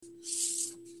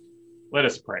Let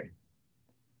us pray.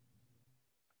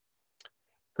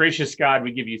 Gracious God,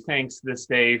 we give you thanks this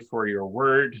day for your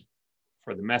word,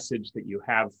 for the message that you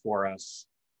have for us,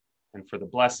 and for the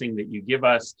blessing that you give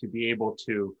us to be able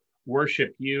to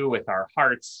worship you with our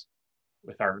hearts,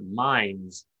 with our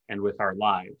minds, and with our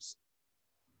lives.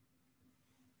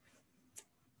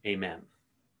 Amen.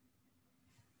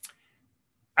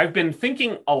 I've been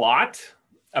thinking a lot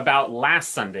about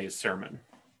last Sunday's sermon.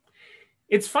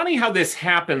 It's funny how this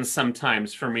happens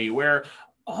sometimes for me, where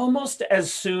almost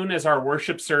as soon as our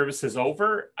worship service is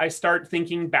over, I start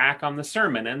thinking back on the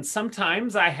sermon. And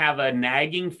sometimes I have a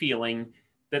nagging feeling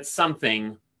that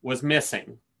something was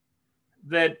missing,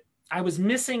 that I was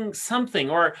missing something,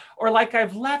 or like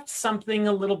I've left something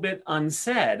a little bit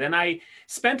unsaid. And I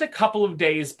spent a couple of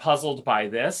days puzzled by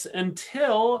this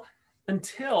until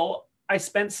I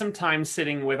spent some time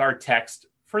sitting with our text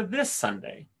for this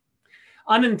Sunday.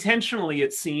 Unintentionally,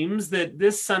 it seems that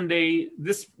this Sunday,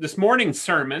 this morning's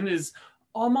sermon is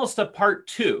almost a part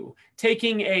two,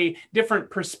 taking a different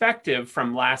perspective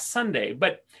from last Sunday.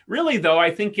 But really, though,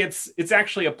 I think it's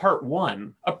actually a part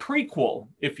one, a prequel,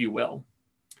 if you will.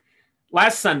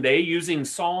 Last Sunday, using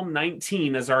Psalm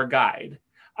 19 as our guide,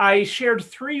 I shared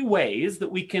 3 ways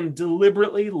that we can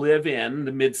deliberately live in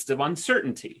the midst of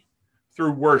uncertainty: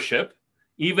 through worship,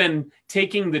 even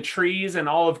taking the trees and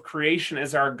all of creation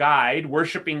as our guide,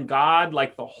 worshiping God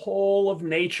like the whole of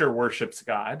nature worships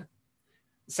God.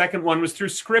 The second one was through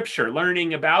Scripture,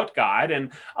 learning about God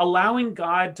and allowing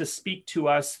God to speak to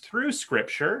us through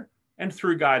Scripture and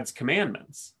through God's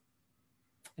commandments.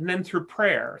 And then through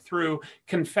prayer, through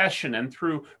confession, and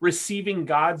through receiving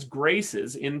God's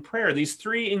graces in prayer. These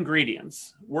 3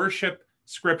 ingredients, worship,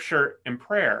 Scripture, and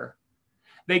prayer,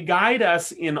 they guide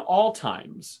us in all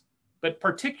times, but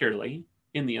particularly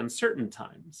in the uncertain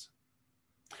times.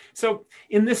 So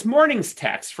in this morning's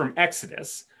text from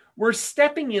Exodus, we're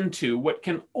stepping into what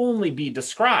can only be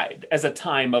described as a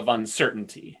time of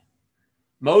uncertainty.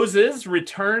 Moses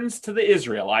returns to the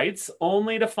Israelites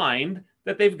only to find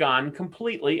that they've gone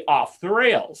completely off the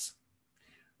rails.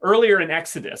 Earlier in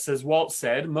Exodus, as Walt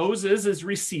said, Moses is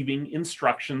receiving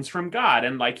instructions from God.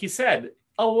 And like he said,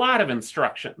 a lot of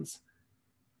instructions.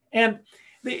 And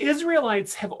the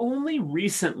Israelites have only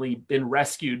recently been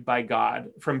rescued by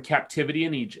God from captivity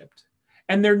in Egypt,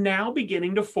 and they're now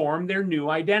beginning to form their new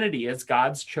identity as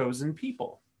God's chosen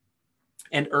people.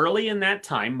 And early in that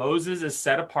time, Moses is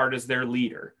set apart as their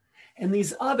leader, and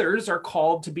these others are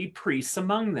called to be priests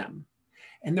among them.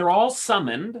 And they're all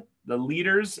summoned, the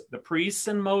leaders, the priests,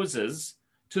 and Moses,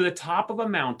 to the top of a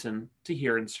mountain to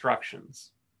hear instructions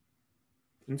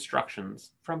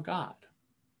from God.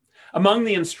 Among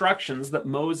the instructions that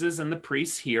Moses and the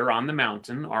priests hear on the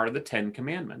mountain are the 10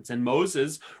 Commandments. And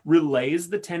Moses relays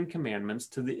the 10 Commandments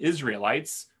to the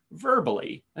Israelites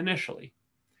verbally, initially.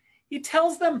 He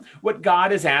tells them what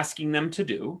God is asking them to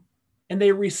do, and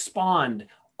they respond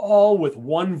all with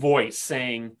one voice,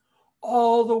 saying,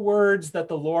 "All the words that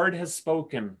the Lord has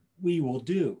spoken, we will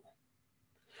do."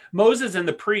 Moses and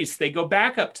the priests, they go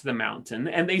back up to the mountain,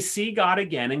 and they see God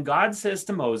again, and God says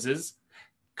to Moses,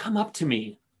 "Come up to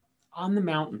me on the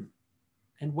mountain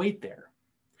and wait there.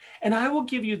 And I will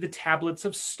give you the tablets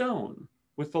of stone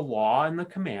with the law and the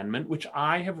commandment which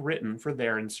I have written for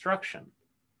their instruction."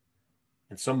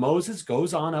 And so Moses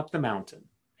goes on up the mountain,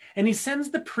 and he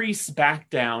sends the priests back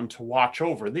down to watch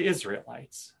over the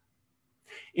Israelites.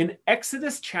 In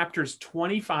Exodus chapters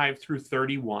 25 through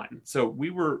 31, so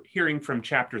we were hearing from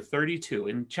chapter 32,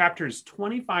 in chapters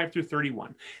 25 through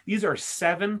 31, these are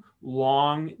 7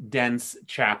 long, dense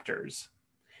chapters.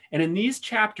 And in these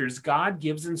chapters, God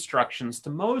gives instructions to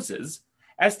Moses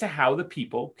as to how the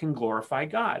people can glorify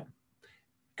God.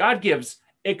 God gives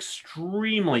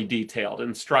extremely detailed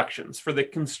instructions for the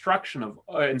construction of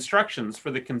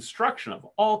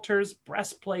altars,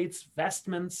 breastplates,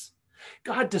 vestments.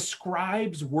 God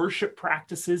describes worship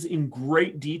practices in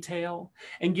great detail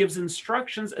and gives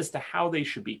instructions as to how they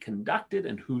should be conducted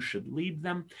and who should lead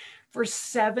them. For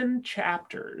 7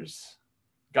 chapters,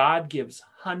 God gives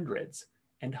hundreds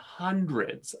and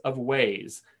hundreds of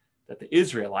ways that the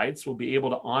Israelites will be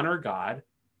able to honor God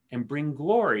and bring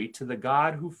glory to the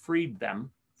God who freed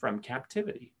them from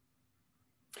captivity.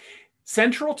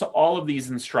 Central to all of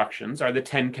these instructions are the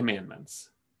 10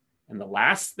 Commandments. And the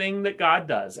last thing that God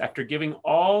does after giving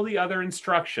all the other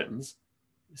instructions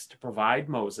is to provide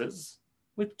Moses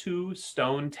with 2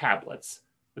 stone tablets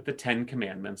with the 10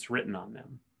 Commandments written on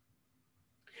them.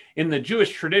 In the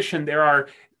Jewish tradition, there are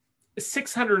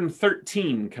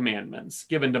 613 commandments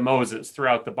given to Moses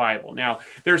throughout the Bible. Now,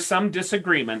 there's some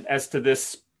disagreement as to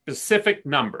this specific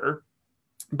number,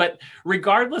 But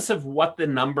regardless of what the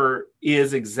number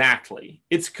is exactly,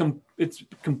 it's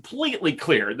completely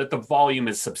clear that the volume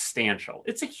is substantial.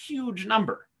 It's a huge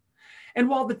number. And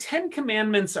while the Ten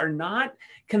Commandments are not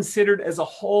considered as a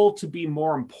whole to be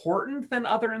more important than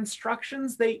other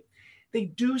instructions, they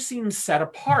do seem set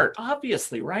apart,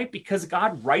 obviously, right? Because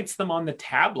God writes them on the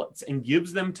tablets and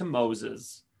gives them to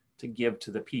Moses to give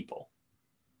to the people.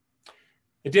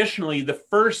 Additionally, the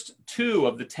first two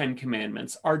of the Ten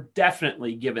Commandments are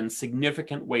definitely given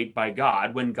significant weight by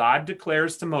God when God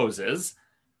declares to Moses,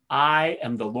 "I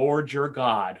am the Lord your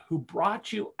God who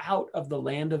brought you out of the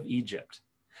land of Egypt,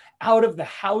 out of the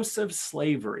house of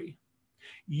slavery.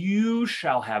 You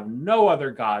shall have no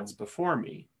other gods before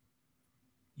me.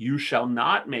 You shall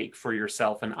not make for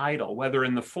yourself an idol, whether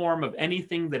in the form of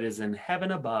anything that is in heaven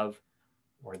above,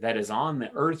 or that is on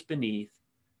the earth beneath,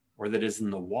 or that is in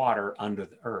the water under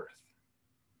the earth."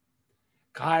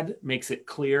 God makes it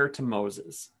clear to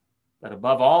Moses that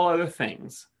above all other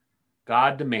things,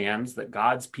 God demands that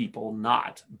God's people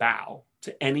not bow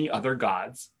to any other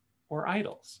gods or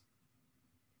idols.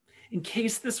 In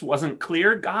case this wasn't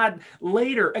clear, God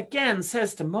later again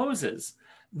says to Moses,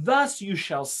 "Thus you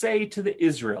shall say to the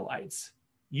Israelites,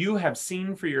 you have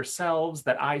seen for yourselves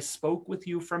that I spoke with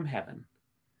you from heaven.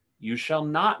 You shall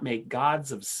not make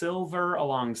gods of silver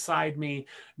alongside me,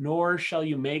 nor shall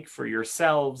you make for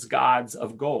yourselves gods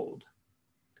of gold."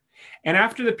 And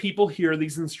after the people hear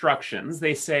these instructions,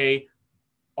 they say,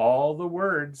 "All the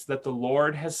words that the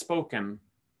Lord has spoken,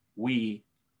 we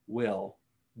will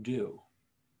do."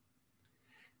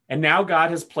 And now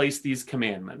God has placed these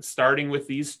commandments, starting with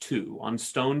these two, on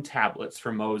stone tablets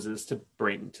for Moses to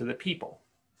bring to the people.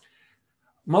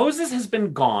 Moses has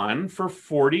been gone for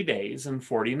 40 days and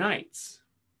 40 nights.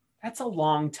 That's a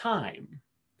long time.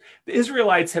 The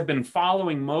Israelites have been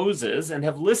following Moses and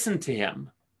have listened to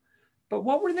him. But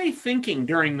what were they thinking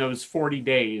during those 40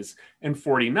 days and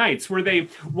 40 nights? Were they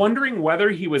wondering whether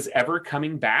he was ever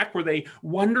coming back? Were they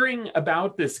wondering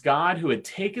about this God who had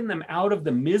taken them out of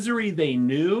the misery they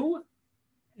knew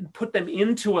and put them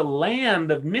into a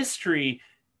land of mystery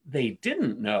they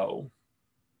didn't know?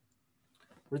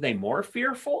 Were they more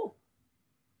fearful?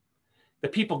 The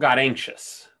people got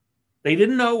anxious. They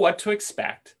didn't know what to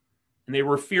expect, and they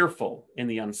were fearful in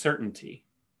the uncertainty.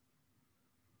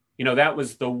 You know, that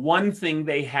was the one thing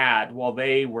they had while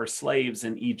they were slaves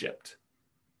in Egypt.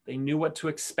 They knew what to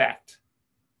expect.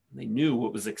 They knew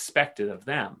what was expected of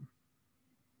them.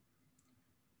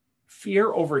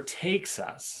 Fear overtakes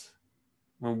us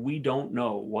when we don't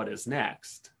know what is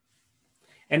next.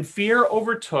 And fear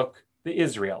overtook the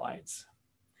Israelites.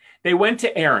 They went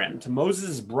to Aaron, to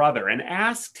Moses' brother, and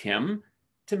asked him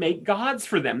to make gods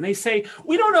for them. They say,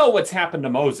 "We don't know what's happened to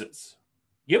Moses.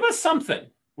 Give us something.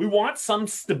 We want some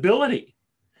stability.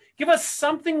 Give us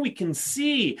something we can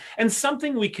see and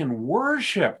something we can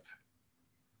worship."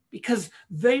 Because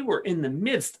they were in the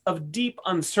midst of deep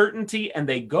uncertainty, and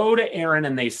they go to Aaron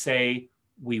and they say,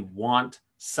 "We want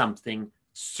something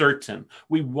certain.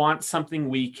 We want something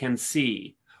we can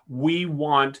see. We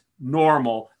want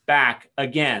normal back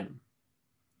again."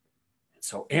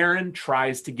 So Aaron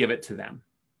tries to give it to them.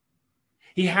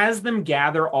 He has them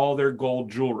gather all their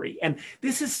gold jewelry. And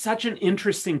this is such an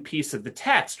interesting piece of the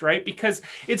text, right? Because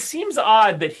it seems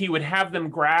odd that he would have them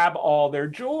grab all their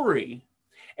jewelry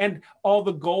and all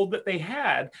the gold that they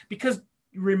had, because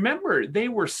remember, they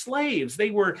were slaves.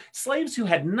 They were slaves who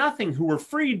had nothing, who were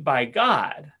freed by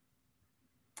God.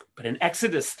 But in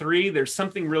Exodus 3, there's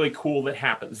something really cool that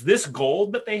happens. This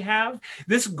gold that they have,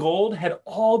 this gold had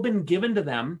all been given to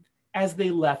them as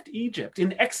they left Egypt.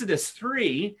 In Exodus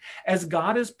 3, as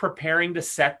God is preparing to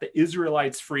set the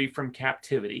Israelites free from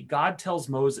captivity, God tells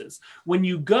Moses, when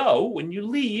you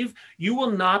leave, you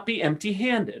will not be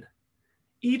empty-handed.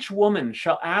 Each woman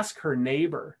shall ask her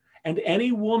neighbor and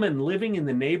any woman living in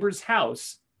the neighbor's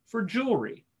house for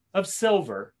jewelry of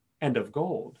silver and of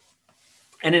gold.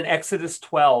 And in Exodus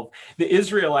 12, the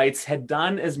Israelites had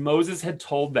done as Moses had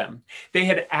told them. They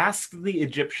had asked the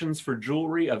Egyptians for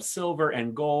jewelry of silver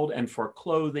and gold and for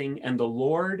clothing, and the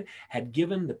Lord had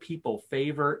given the people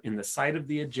favor in the sight of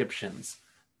the Egyptians,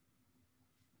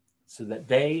 so that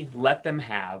they let them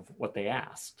have what they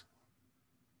asked.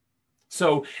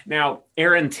 So now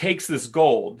Aaron takes this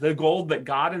gold, the gold that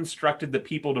God instructed the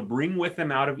people to bring with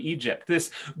them out of Egypt,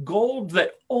 this gold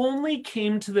that only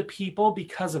came to the people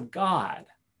because of God.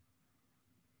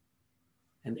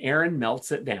 And Aaron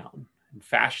melts it down and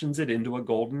fashions it into a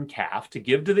golden calf to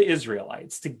give to the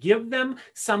Israelites, to give them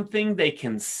something they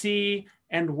can see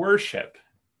and worship.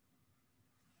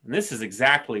 And this is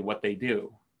exactly what they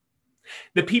do.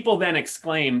 The people then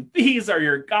exclaim, "These are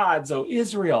your gods, O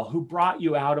Israel, who brought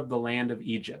you out of the land of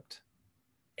Egypt."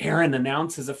 Aaron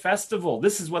announces a festival.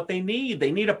 This is what they need.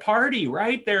 They need a party,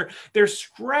 right? They're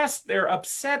stressed. They're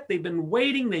upset. They've been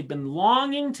waiting. They've been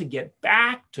longing to get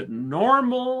back to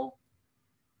normal.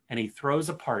 And he throws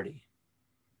a party.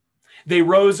 They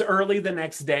rose early the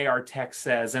next day, our text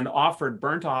says, and offered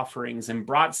burnt offerings and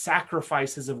brought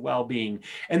sacrifices of well-being.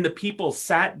 And the people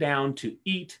sat down to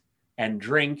eat and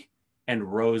drink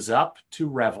and rose up to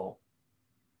revel.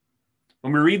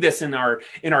 When we read this in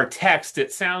our text,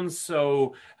 it sounds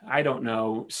so, I don't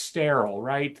know, sterile,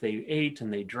 right? They ate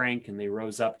and they drank and they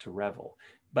rose up to revel.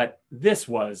 But this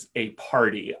was a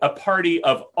party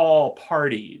of all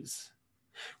parties.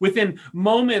 Within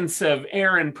moments of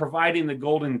Aaron providing the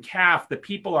golden calf, the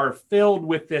people are filled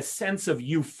with this sense of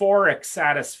euphoric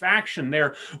satisfaction.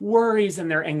 Their worries and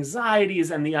their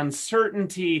anxieties and the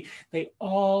uncertainty, they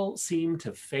all seem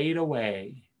to fade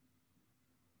away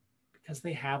because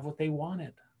they have what they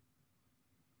wanted.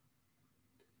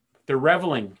 Their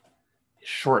reveling is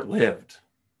short-lived.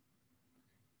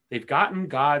 They've gotten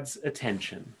God's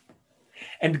attention,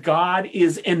 and God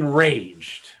is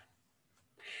enraged.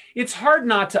 It's hard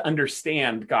not to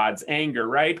understand God's anger,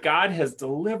 right? God has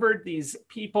delivered these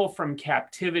people from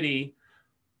captivity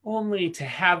only to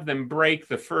have them break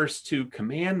the first two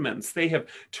commandments. They have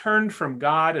turned from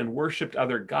God and worshiped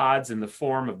other gods in the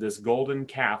form of this golden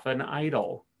calf, an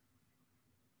idol.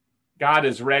 God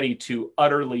is ready to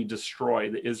utterly destroy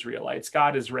the Israelites.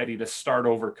 God is ready to start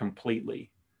over completely.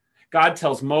 God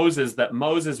tells Moses that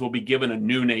Moses will be given a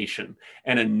new nation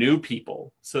and a new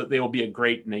people so that they will be a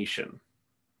great nation.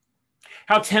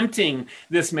 How tempting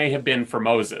this may have been for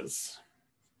Moses.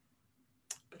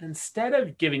 But instead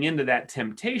of giving in to that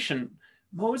temptation,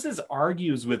 Moses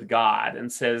argues with God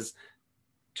and says,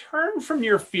 "Turn from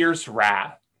your fierce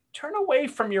wrath. Turn away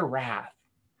from your wrath."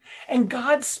 And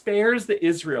God spares the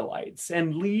Israelites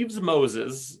and leaves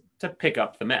Moses to pick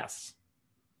up the mess.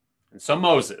 And so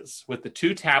Moses, with the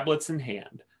 2 tablets in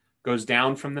hand, goes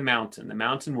down from the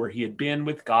mountain where he had been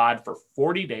with God for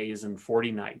 40 days and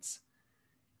 40 nights.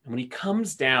 And when he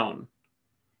comes down,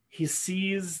 he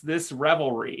sees this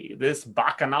revelry, this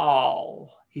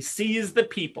bacchanal. He sees the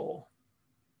people.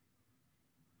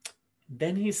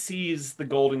 Then he sees the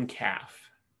golden calf.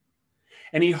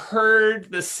 And he heard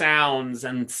the sounds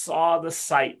and saw the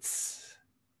sights.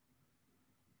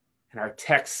 And our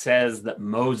text says that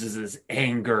Moses'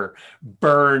 anger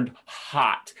burned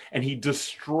hot and he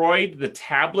destroyed the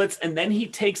tablets. And then he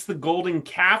takes the golden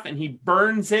calf and he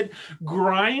burns it,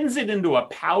 grinds it into a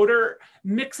powder,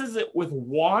 mixes it with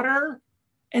water,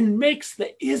 and makes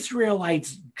the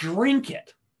Israelites drink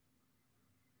it.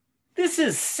 This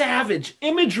is savage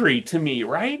imagery to me,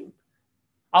 right?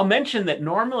 I'll mention that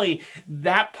normally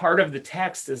that part of the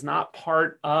text is not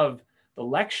part of the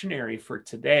lectionary for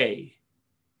today.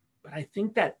 But I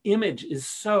think that image is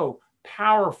so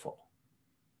powerful.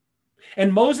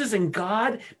 And Moses and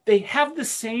God, they have the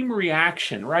same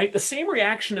reaction, right? The same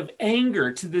reaction of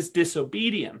anger to this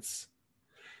disobedience.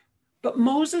 But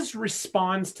Moses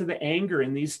responds to the anger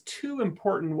in these 2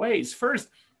 important ways. First,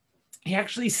 he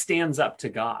actually stands up to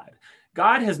God.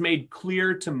 God has made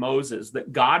clear to Moses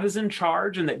that God is in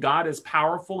charge and that God is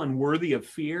powerful and worthy of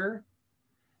fear.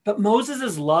 But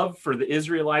Moses' love for the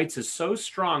Israelites is so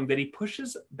strong that he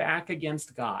pushes back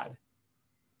against God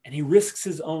and he risks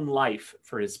his own life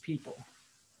for his people.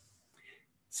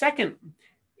 Second,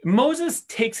 Moses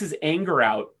takes his anger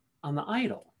out on the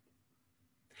idol.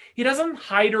 He doesn't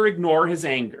hide or ignore his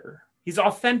anger. He's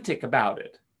authentic about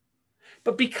it.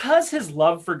 But because his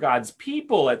love for God's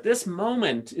people at this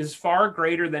moment is far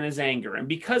greater than his anger, and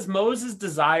because Moses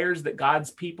desires that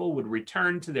God's people would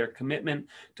return to their commitment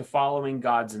to following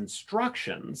God's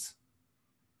instructions,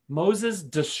 Moses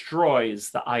destroys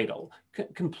the idol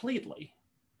completely.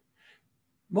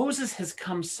 Moses has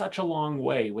come such a long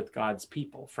way with God's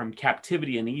people, from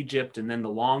captivity in Egypt and then the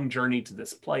long journey to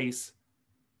this place.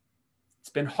 It's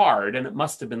been hard, and it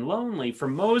must have been lonely for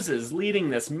Moses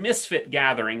leading this misfit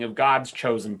gathering of God's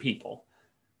chosen people.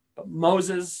 But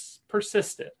Moses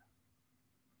persisted.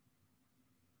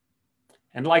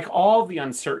 And like all the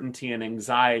uncertainty and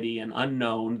anxiety and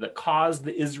unknown that caused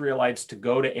the Israelites to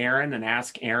go to Aaron and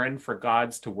ask Aaron for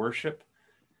gods to worship,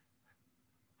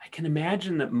 I can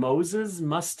imagine that Moses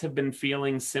must have been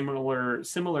feeling similar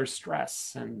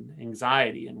stress and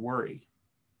anxiety and worry.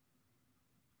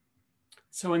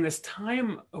 So in this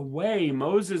time away,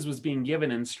 Moses was being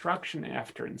given instruction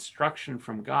after instruction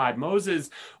from God. Moses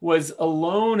was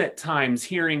alone at times,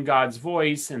 hearing God's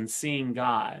voice and seeing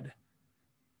God.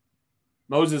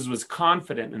 Moses was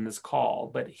confident in this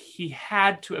call, but he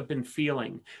had to have been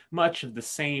feeling much of the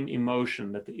same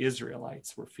emotion that the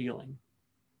Israelites were feeling.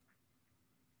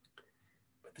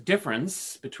 But the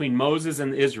difference between Moses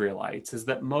and the Israelites is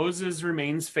that Moses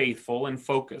remains faithful and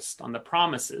focused on the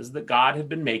promises that God had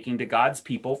been making to God's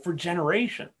people for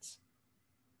generations.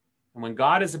 And when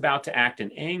God is about to act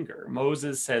in anger,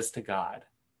 Moses says to God,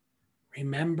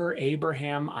 "Remember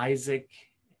Abraham, Isaac,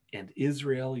 and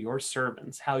Israel, your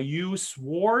servants, how you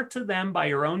swore to them by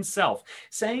your own self,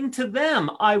 saying to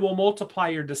them, I will multiply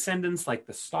your descendants like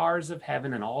the stars of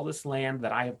heaven, and all this land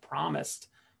that I have promised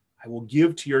I will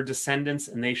give to your descendants,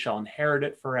 and they shall inherit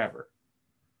it forever."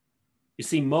 You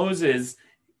see, Moses,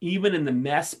 even in the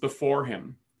mess before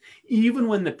him, even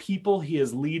when the people he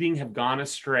is leading have gone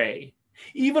astray,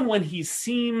 even when he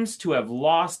seems to have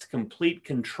lost complete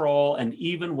control, and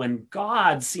even when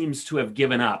God seems to have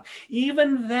given up,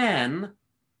 even then,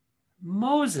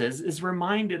 Moses is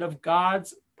reminded of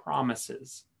God's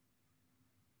promises.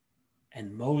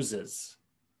 And Moses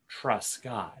trusts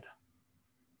God.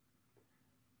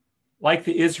 Like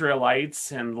the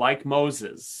Israelites and like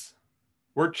Moses,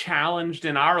 we're challenged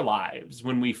in our lives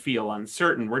when we feel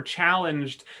uncertain. We're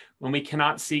challenged when we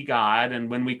cannot see God and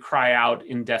when we cry out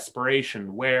in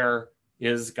desperation, "Where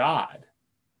is God?"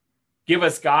 Give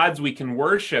us gods we can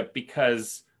worship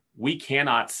because we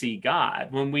cannot see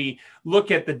God. When we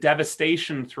look at the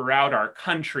devastation throughout our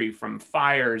country from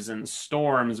fires and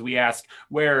storms, we ask,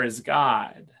 "Where is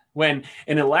God?" When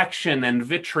an election and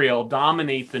vitriol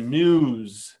dominate the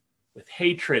news with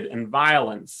hatred and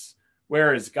violence,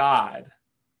 where is God?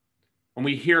 When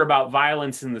we hear about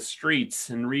violence in the streets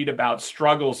and read about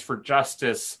struggles for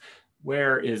justice,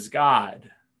 where is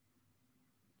God?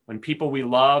 When people we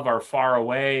love are far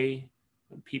away,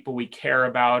 when people we care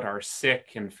about are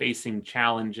sick and facing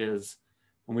challenges,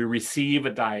 when we receive a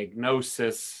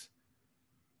diagnosis,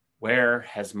 where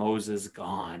has Moses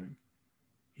gone?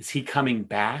 Is he coming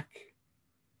back?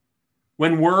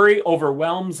 When worry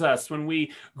overwhelms us, when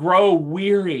we grow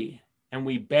weary and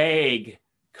we beg,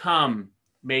 "Come,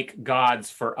 make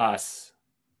gods for us."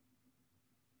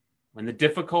 When the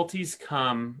difficulties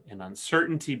come and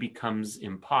uncertainty becomes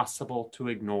impossible to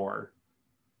ignore,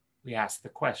 we ask the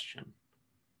question,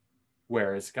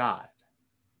 where is God?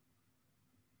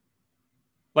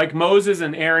 Like Moses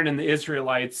and Aaron and the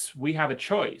Israelites, we have a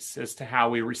choice as to how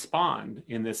we respond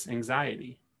in this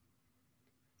anxiety.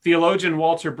 Theologian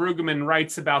Walter Brueggemann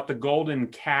writes about the golden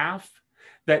calf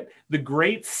that the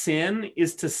great sin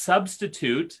is to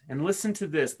substitute, and listen to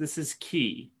this, this is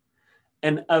key,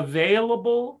 an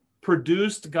available,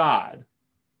 produced God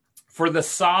for the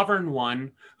sovereign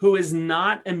one who is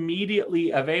not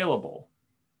immediately available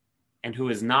and who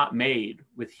is not made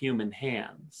with human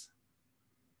hands.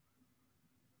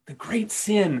 The great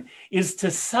sin is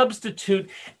to substitute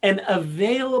an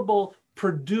available,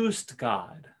 produced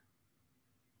God.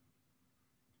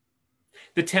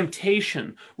 The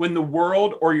temptation when the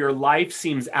world or your life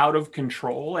seems out of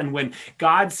control, and when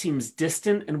God seems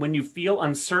distant, and when you feel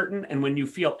uncertain, and when you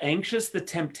feel anxious, the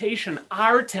temptation,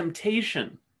 our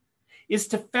temptation, is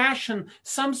to fashion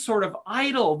some sort of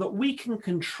idol that we can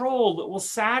control that will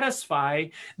satisfy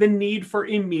the need for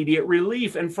immediate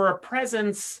relief and for a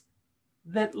presence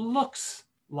that looks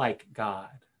like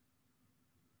God.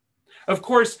 Of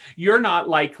course, you're not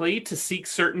likely to seek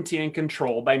certainty and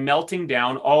control by melting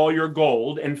down all your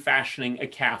gold and fashioning a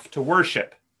calf to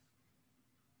worship.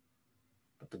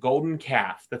 But the golden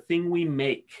calf, the thing we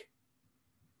make,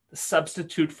 the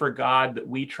substitute for God that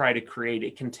we try to create,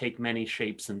 it can take many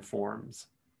shapes and forms.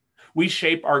 We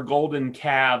shape our golden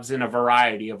calves in a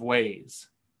variety of ways.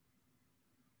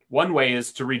 One way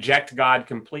is to reject God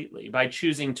completely by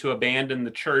choosing to abandon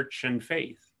the church and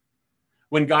faith.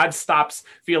 When God stops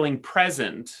feeling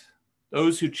present,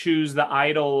 those who choose the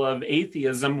idol of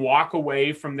atheism walk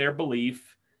away from their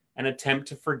belief and attempt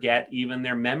to forget even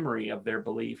their memory of their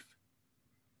belief.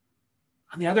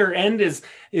 On the other end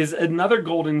is another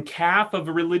golden calf of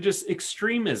religious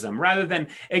extremism. Rather than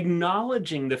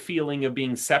acknowledging the feeling of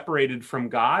being separated from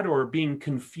God or being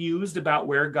confused about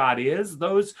where God is,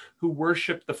 those who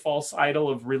worship the false idol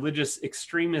of religious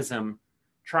extremism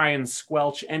try and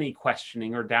squelch any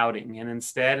questioning or doubting, and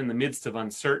instead, in the midst of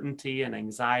uncertainty and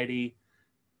anxiety,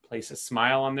 place a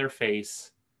smile on their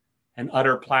face and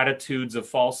utter platitudes of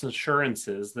false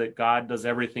assurances that God does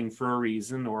everything for a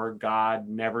reason, or God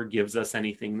never gives us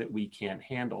anything that we can't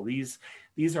handle. These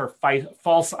are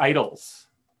false idols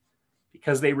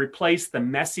because they replace the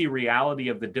messy reality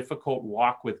of the difficult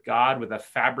walk with God with a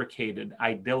fabricated,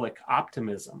 idyllic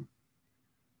optimism,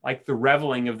 like the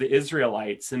reveling of the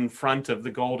Israelites in front of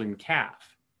the golden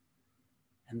calf.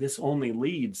 And this only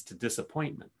leads to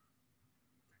disappointment.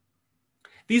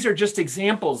 These are just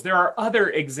examples. There are other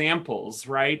examples,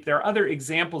 right? There are other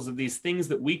examples of these things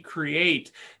that we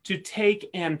create to take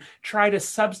and try to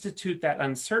substitute that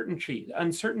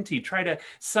uncertainty, try to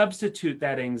substitute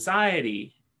that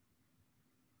anxiety.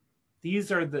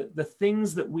 These are the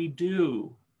things that we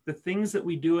do, the things that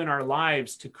we do in our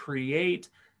lives to create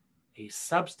a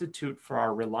substitute for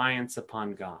our reliance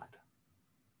upon God.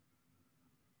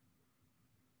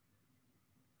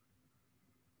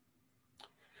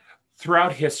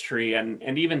 Throughout history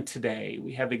and even today,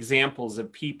 we have examples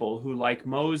of people who, like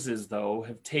Moses, though,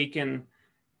 have taken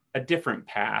a different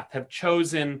path, have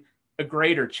chosen a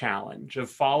greater challenge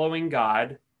of following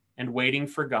God and waiting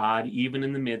for God, even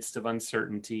in the midst of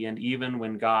uncertainty and even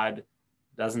when God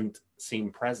doesn't seem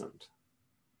present.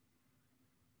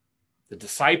 The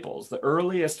disciples, the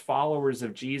earliest followers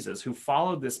of Jesus, who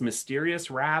followed this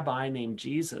mysterious rabbi named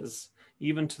Jesus,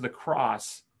 even to the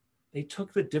cross, they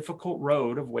took the difficult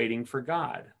road of waiting for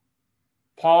God.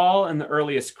 Paul and the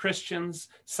earliest Christians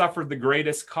suffered the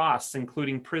greatest costs,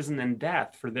 including prison and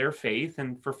death, for their faith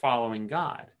and for following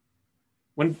God.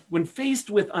 When faced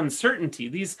with uncertainty,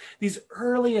 these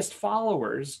earliest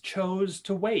followers chose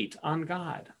to wait on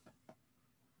God.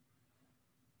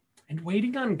 And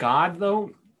waiting on God,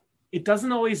 though, it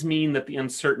doesn't always mean that the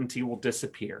uncertainty will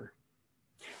disappear.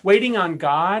 Waiting on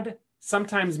God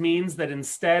sometimes means that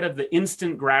instead of the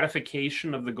instant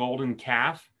gratification of the golden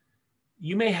calf,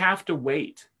 you may have to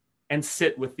wait and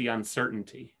sit with the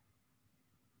uncertainty.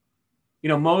 You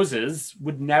know, Moses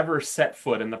would never set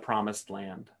foot in the promised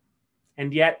land.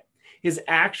 And yet his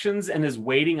actions and his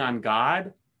waiting on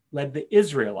God led the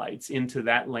Israelites into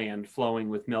that land flowing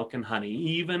with milk and honey,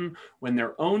 even when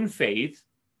their own faith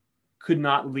could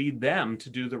not lead them to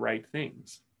do the right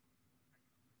things.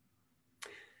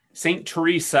 Saint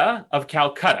Teresa of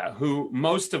Calcutta, who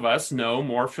most of us know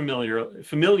more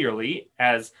familiarly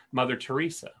as Mother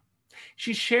Teresa,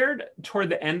 she shared toward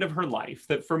the end of her life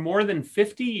that for more than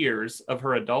 50 years of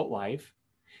her adult life,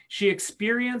 she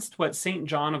experienced what St.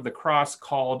 John of the Cross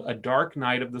called a dark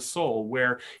night of the soul,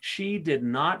 where she did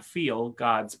not feel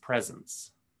God's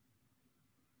presence.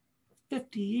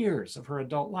 50 years of her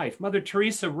adult life. Mother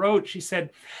Teresa wrote, she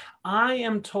said, "I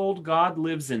am told God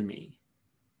lives in me,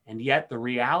 and yet the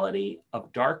reality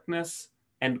of darkness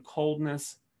and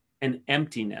coldness and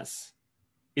emptiness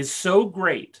is so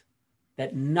great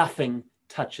that nothing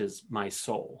touches my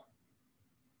soul."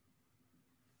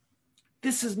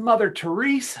 This is Mother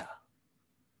Teresa.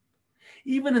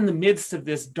 Even in the midst of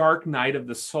this dark night of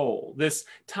the soul, this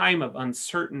time of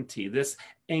uncertainty, this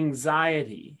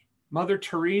anxiety, Mother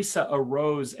Teresa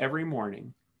arose every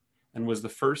morning and was the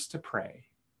first to pray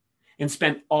and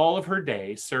spent all of her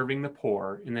day serving the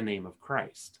poor in the name of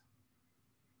Christ.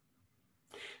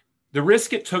 The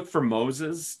risk it took for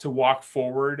Moses to walk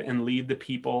forward and lead the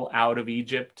people out of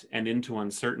Egypt and into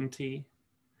uncertainty,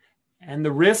 and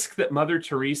the risk that Mother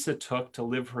Teresa took to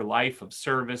live her life of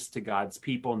service to God's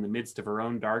people in the midst of her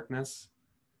own darkness,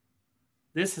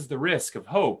 this is the risk of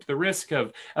hope, the risk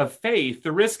of faith,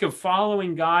 the risk of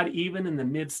following God even in the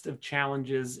midst of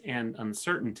challenges and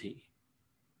uncertainty.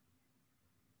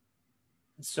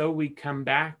 So we come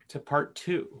back to part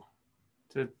 2,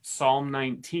 to Psalm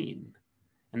 19,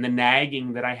 and the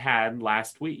nagging that I had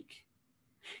last week.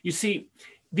 You see,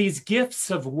 these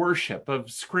gifts of worship, of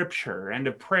scripture, and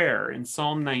of prayer in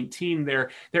Psalm 19,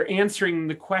 they're answering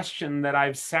the question that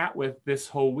I've sat with this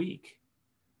whole week.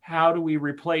 How do we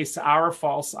replace our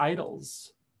false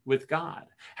idols with God?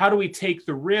 How do we take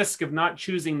the risk of not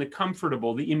choosing the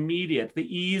comfortable, the immediate,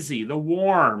 the easy, the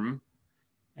warm,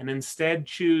 and instead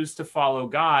choose to follow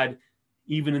God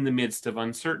even in the midst of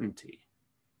uncertainty?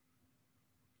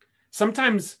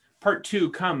 Sometimes part 2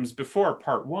 comes before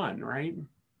part 1, right?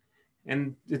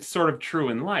 And it's sort of true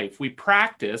in life. We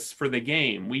practice for the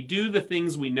game. We do the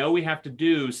things we know we have to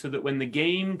do so that when the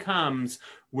game comes,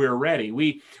 we're ready.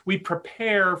 We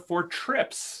prepare for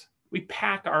trips. We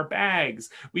pack our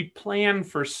bags. We plan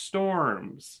for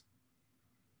storms.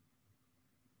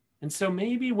 And so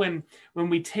maybe when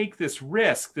we take this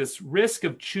risk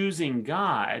of choosing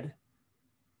God,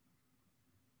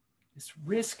 this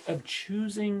risk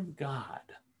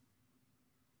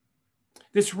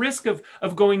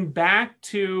of going back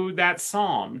to that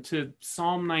psalm, to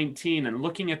Psalm 19, and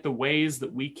looking at the ways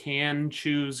that we can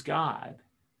choose God.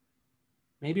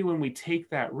 Maybe when we take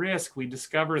that risk, we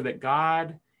discover that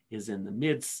God is in the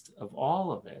midst of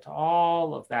all of it,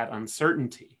 all of that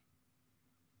uncertainty.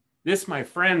 This, my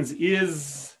friends,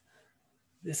 is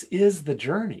the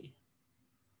journey.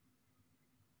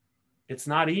 It's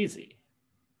not easy,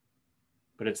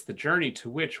 but it's the journey to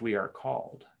which we are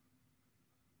called.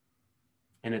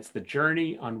 And it's the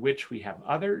journey on which we have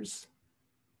others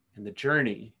and the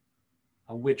journey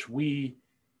on which we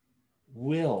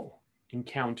will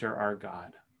encounter our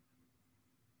God.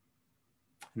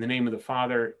 In the name of the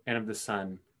Father, and of the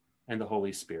Son, and the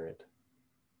Holy Spirit.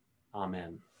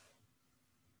 Amen.